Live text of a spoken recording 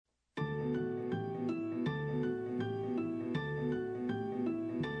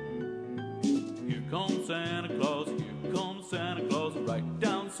comes Santa Claus, here comes Santa Claus, right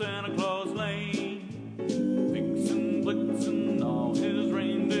down Santa Claus Lane. Vixen, Blitzen, all his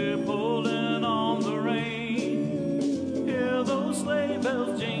reindeer pulling on the rein. Hear those sleigh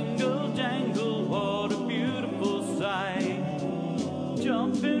bells jingle, jangle, what a beautiful sight.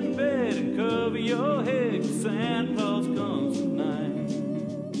 Jump in bed and cover your head, 'cause Santa Claus comes tonight.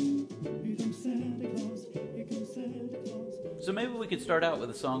 Here comes Santa Claus, here comes Santa Claus. So maybe we could start out with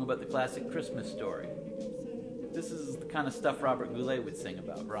a song about the classic Christmas story. This is the kind of stuff Robert Goulet would sing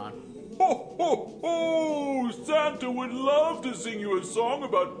about, Ron. Ho, ho, ho! Santa would love to sing you a song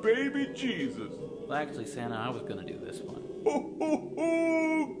about baby Jesus. Well, actually, Santa, I was going to do this one. Ho, ho,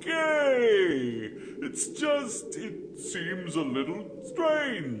 ho, okay! It's just, it seems a little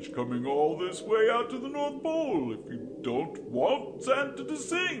strange coming all this way out to the North Pole if you don't want Santa to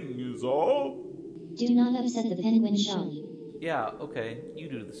sing, is all. Do not upset the penguin, Sean. Yeah, okay. You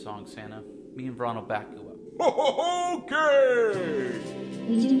do the song, Santa. Me and VRON will back you up. Okay!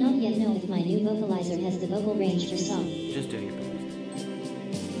 We do not yet know if my new vocalizer has the vocal range for song. Just do your best.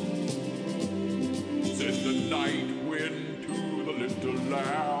 Send the night wind to the little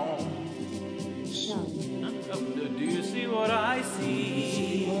lamb. Sean. Do you see what I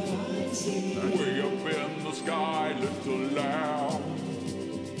see? Way up in the sky, little lamb.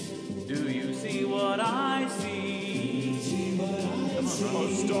 Do you see what I see? Come on,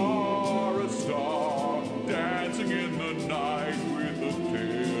 A star, dancing in the night with a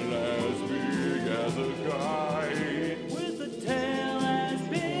tail as big as a kite. with a tail as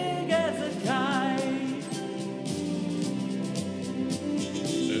big as a kite.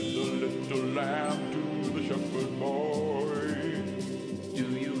 Send the little lamb to the shepherd boy. Do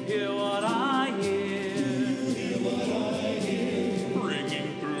you hear what I hear? Ringing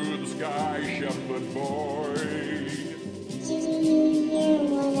through the sky, shepherd boy.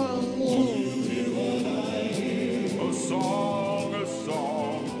 A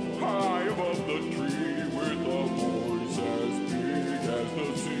song, high above the tree, with a voice as big as the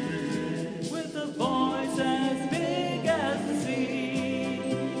sea. With a voice as big as the sea.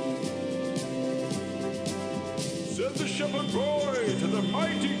 Send the shepherd boy to the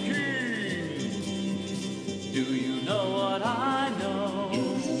mighty king. Do you know what I know?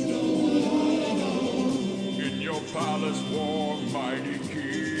 In your palace warm, mighty king.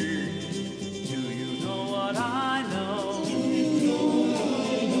 Do you know what I know?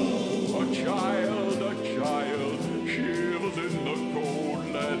 A child, shivers in the cold.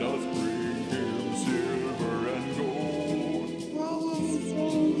 Let us bring him silver and gold.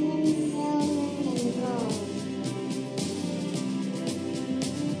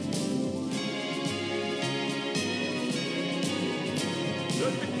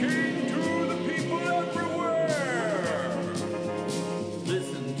 Let the king to the people everywhere.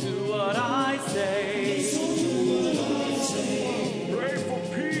 Listen to what I say. Pray for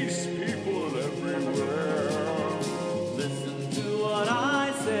peace, people everywhere. Listen to what I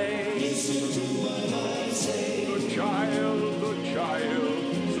say. The child,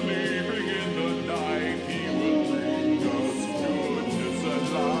 sleeping in the night, he will bring us goodness and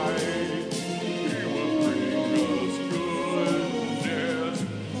light. He will bring us goodness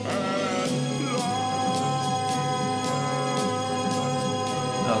and light.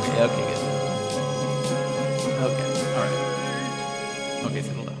 Okay, good. Okay, alright. Okay,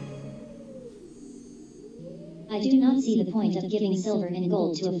 settle down. I do not see the point of giving silver and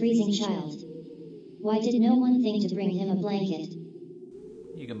gold to a freezing child. Why did no one think to bring him a blanket?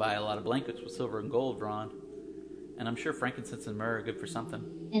 You can buy a lot of blankets with silver and gold, Ron. And I'm sure frankincense and myrrh are good for something.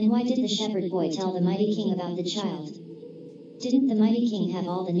 And why did the shepherd boy tell the mighty king about the child? Didn't the mighty king have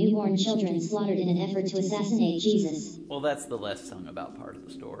all the newborn children slaughtered in an effort to assassinate Jesus? Well, that's the less sung about part of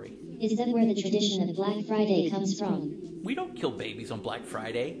the story. Is that where the tradition of Black Friday comes from? We don't kill babies on Black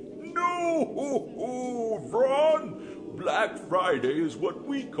Friday. No, VRON! Black Friday is what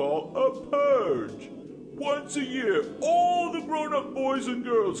we call a purge. Once a year, all the grown-up boys and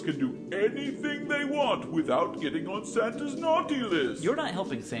girls can do anything they want without getting on Santa's naughty list. You're not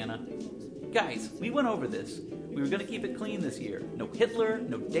helping, Santa. Guys, we went over this. We were going to keep it clean this year. No Hitler,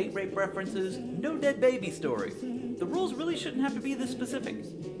 no date rape references, no dead baby stories. The rules really shouldn't have to be this specific.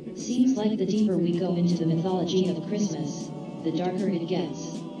 Seems like the deeper we go into the mythology of Christmas, the darker it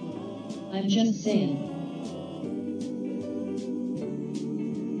gets. I'm just saying.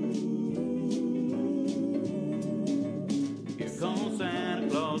 Here comes Santa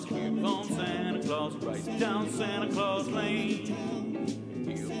Claus, right down Santa Claus Lane.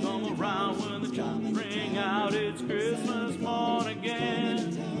 He'll come around when the chimes ring out, it's Christmas morn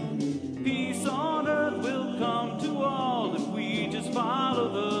again. Peace on earth will come to all if we just follow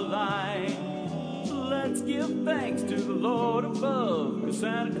the light. thanks to the Lord above, 'cause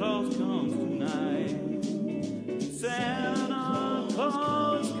Santa Claus comes tonight. Santa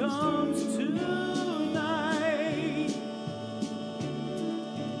Claus comes tonight.